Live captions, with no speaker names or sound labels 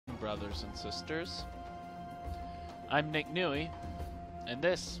brothers and sisters. I'm Nick Newey, and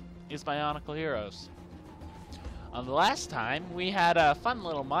this is Bionicle Heroes. On the last time, we had a fun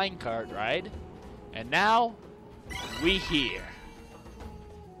little minecart ride, and now, we here.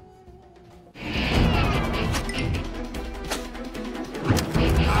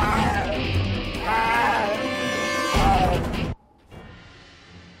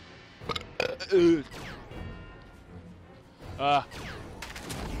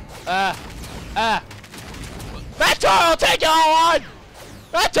 Mathew will take it all on!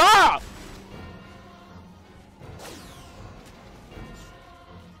 Mathew!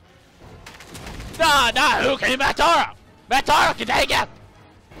 No, who can Mathew? Mathew can take it!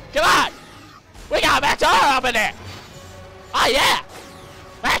 Come on! We got Mathew up in there! Oh yeah!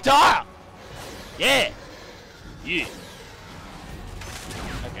 Mathew! Yeah! Yeah!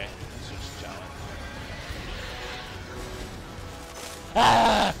 Okay, let's just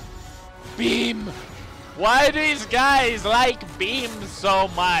challenge. Beam! Why do these guys like beams so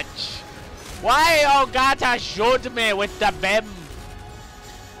much? Why you gotta shoot me with the beam?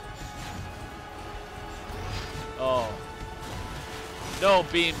 Oh. No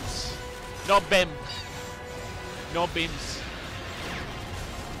beams. No beam. No beams.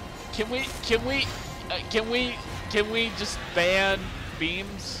 Can we just ban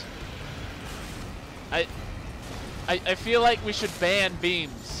beams? I feel like we should ban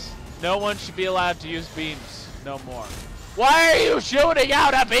beams. No one should be allowed to use beams no more. Why are you shooting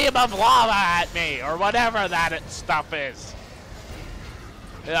out a beam of lava at me? Or whatever that stuff is.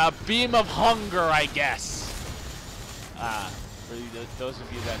 A beam of hunger, I guess. For those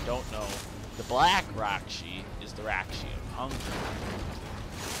of you that don't know, the black Rakshi is the Rakshi of hunger.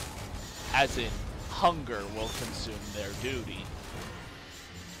 As in, hunger will consume their duty.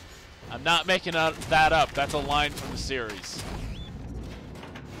 I'm not making that up. That's a line from the series.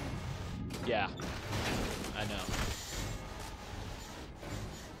 Yeah, I know.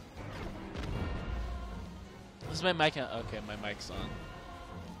 Is my mic on? Okay, my mic's on.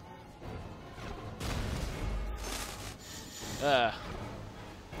 Ah,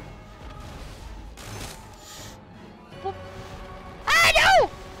 no!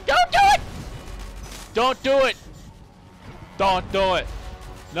 Don't do it! Don't do it! Don't do it!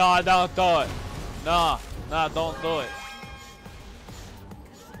 No, don't do it! No, don't do it.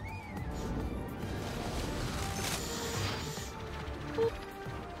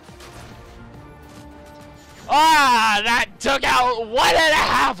 Ah, that took out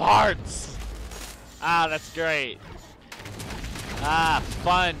 1.5 hearts! Ah, that's great. Ah,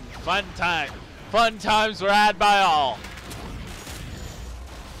 fun time. Fun times were had by all.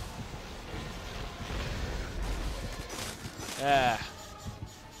 Yeah.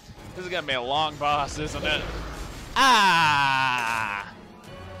 This is gonna be a long boss, isn't it? Ah!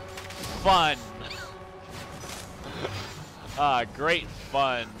 Fun. Ah, great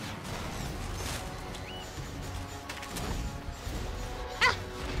fun.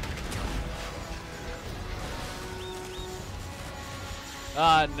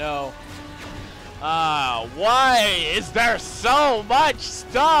 Ah, no. Ah, why is there so much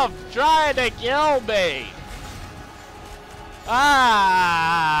stuff trying to kill me?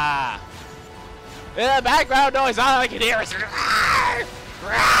 Ah! The background noise, all I can hear is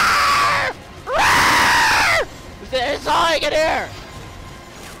that's all I can hear.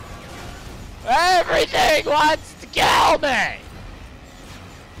 Everything wants to kill me.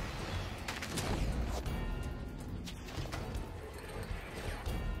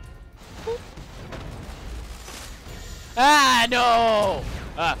 Ah, no!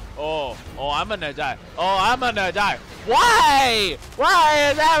 Oh, I'm gonna die. Oh, I'm gonna die. Why? Why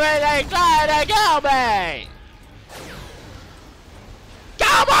is everything trying to kill me?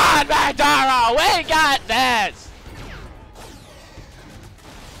 Come on, Mathew! We got this!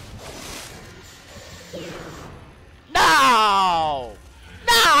 No!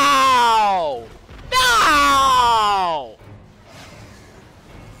 No! No!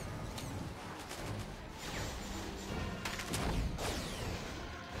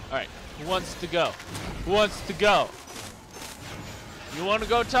 Alright, who wants to go? Who wants to go? You want to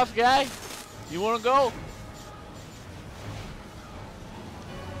go, tough guy? You want to go?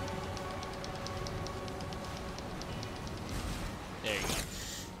 There you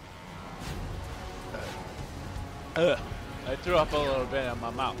go. I threw up a little bit in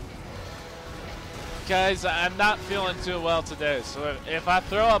my mouth. Guys, I'm not feeling too well today, so if I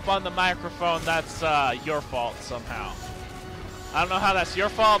throw up on the microphone, that's your fault somehow. I don't know how that's your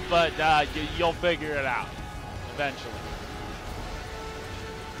fault, but you'll figure it out eventually.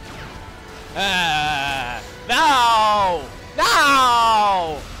 No!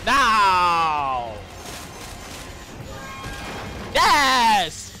 No! No!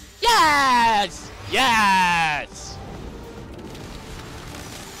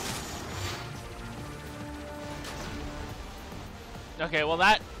 Okay, well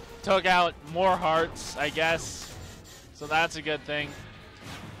that took out more hearts, I guess. So that's a good thing.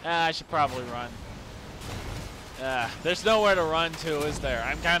 I should probably run. There's nowhere to run to, is there?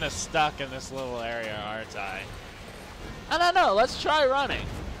 I'm kind of stuck in this little area, aren't I? I don't know. Let's try running.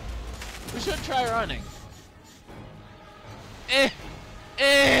 We should try running.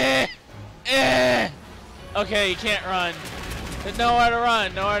 Okay, you can't run. There's nowhere to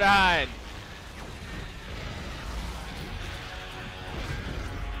run, nowhere to hide.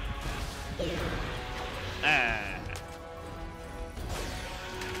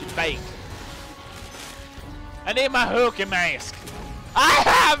 Fake. I need my hookah mask. I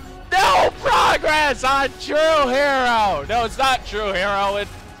have no progress on True Hero. No, it's not True Hero.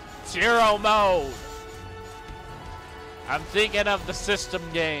 It's Hero mode. I'm thinking of the system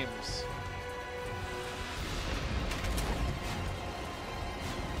games.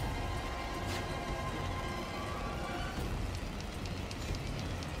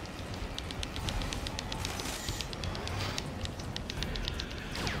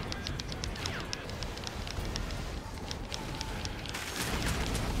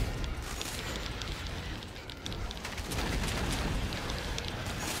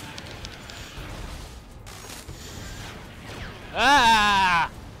 Ah!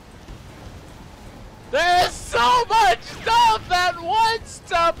 There's so much stuff that wants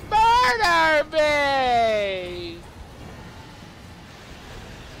to murder me!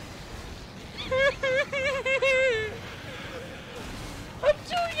 I'm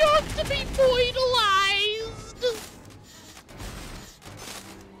too young to be brutalized!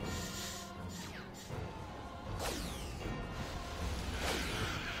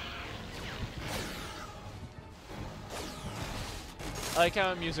 I like how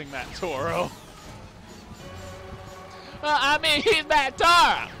I'm using Matt Toro. I mean, he's Matt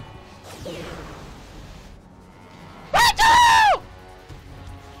Toro! Matt Toro!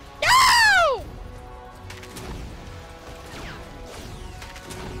 No!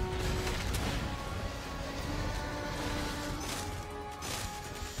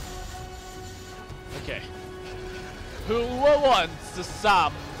 Okay. Who wants a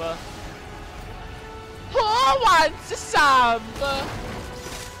samba? Who wants a samba?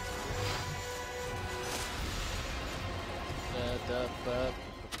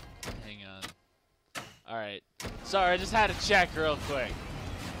 Hang on. Alright. Sorry, I just had to check real quick.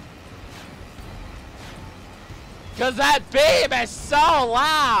 Cause that beam is so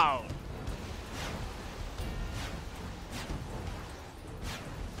loud!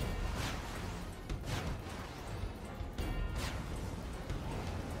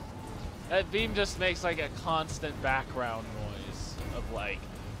 That beam just makes like a constant background noise of like...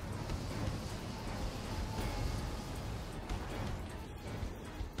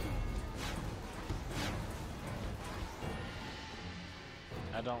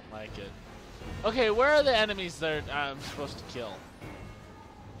 I don't like it. Okay, where are the enemies that I'm supposed to kill?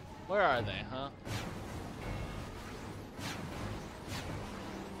 Where are they, huh?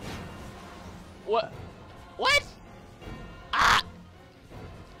 What? What? Ah!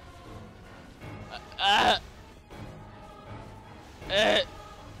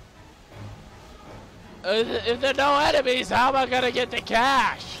 If there are no enemies, how am I gonna get the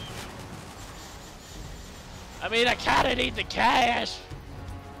cash? I mean, I kinda need the cash.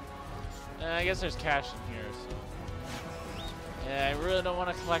 I guess there's cash in here, so. Yeah, I really don't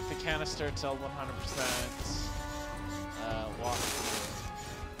want to collect the canister until 100%. Walk through.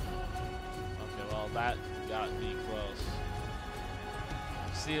 Okay, well, that got me close.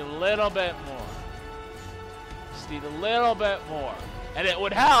 Just need a little bit more. Just need a little bit more. And it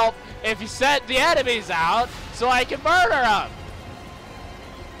would help if you sent the enemies out so I can murder them.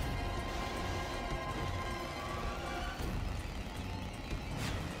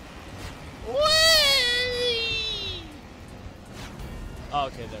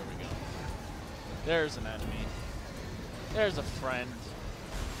 Okay, there we go. There's an enemy. There's a friend.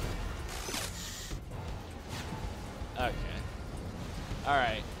 Okay.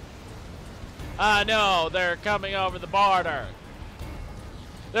 Alright. Ah, no, they're coming over the border.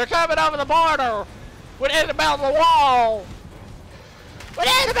 They're coming over the border! We need to build the wall! We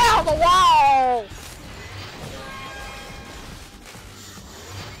need to build the wall!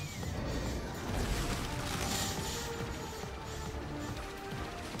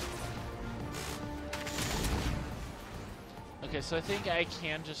 Okay, so I think I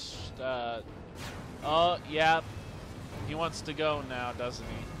can just, oh, yeah. He wants to go now, doesn't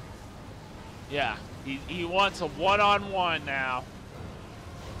he? Yeah, he wants a one-on-one now.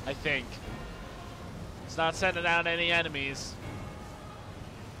 I think. He's not sending out any enemies.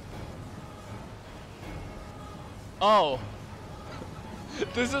 Oh.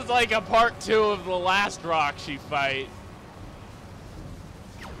 This is like a part 2 of the last Roxy fight.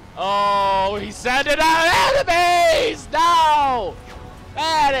 Oh, he's sending out enemies! No!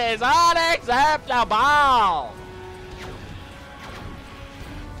 That is unacceptable!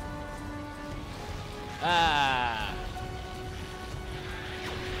 Ah.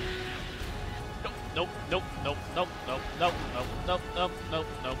 Nope, nope, nope, nope, nope, nope, nope, nope, nope, nope, nope,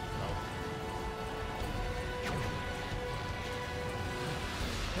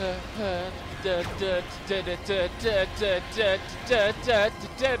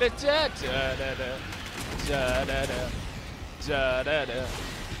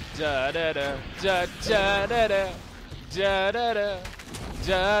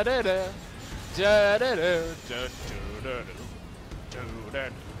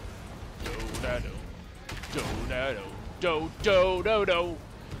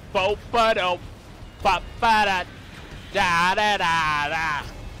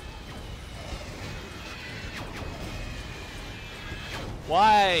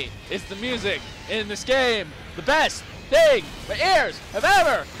 Why is the music in this game the best thing my ears have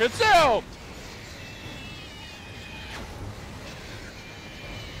ever consumed?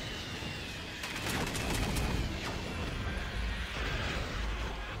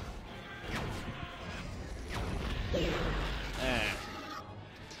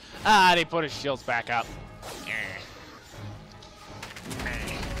 Ah, they put his shields back up.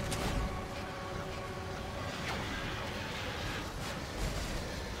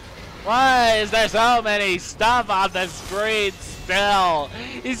 Why is there so many stuff on the screen still?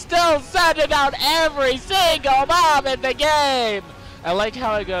 He's still sending out every single mob in the game! I like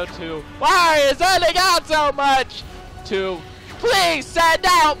how I go to, why are you sending out so much? To, please send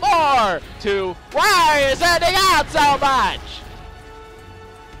out more! To, why are you sending out so much?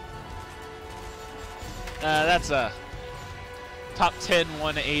 That's a top 10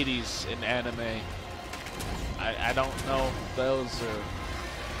 180s in anime. I don't know if those are...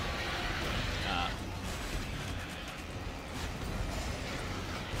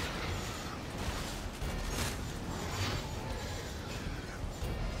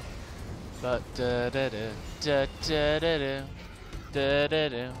 But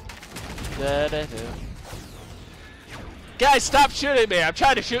guys, stop shooting me! I'm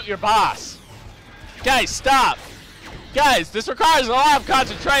trying to shoot your boss. Guys, stop! Guys, this requires a lot of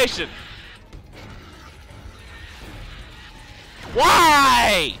concentration.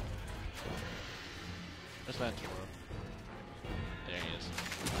 Why? Where's Mathew? There he is.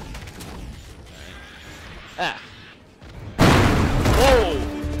 Right. Ah. Whoa!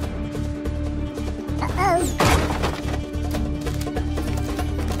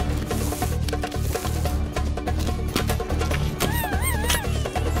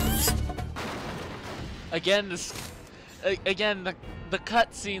 Again, the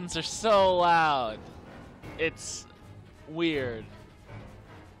cutscenes are so loud. It's weird.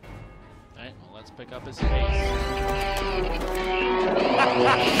 Alright, well, let's pick up his pace.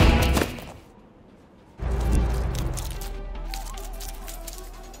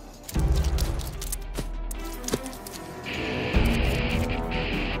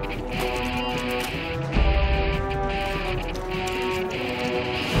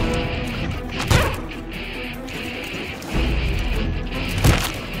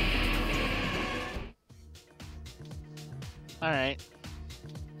 Alright.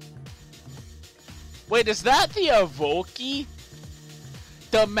 Wait, is that the Evoki?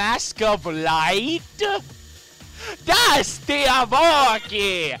 The Mask of Light? That's the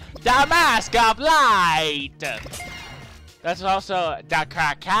Evoki! The Mask of Light! That's also the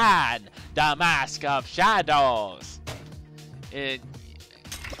Kraken, the Mask of Shadows. If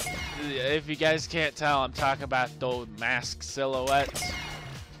you guys can't tell, I'm talking about those mask silhouettes.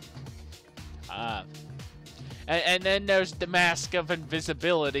 And then there's the Mask of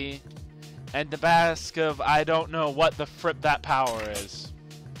Invisibility, and the Mask of I don't know what the frick that power is.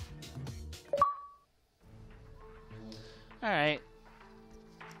 Alright.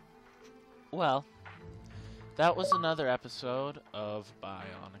 Well, that was another episode of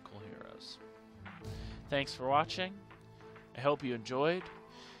Bionicle Heroes. Thanks for watching. I hope you enjoyed,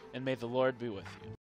 and may the Lord be with you.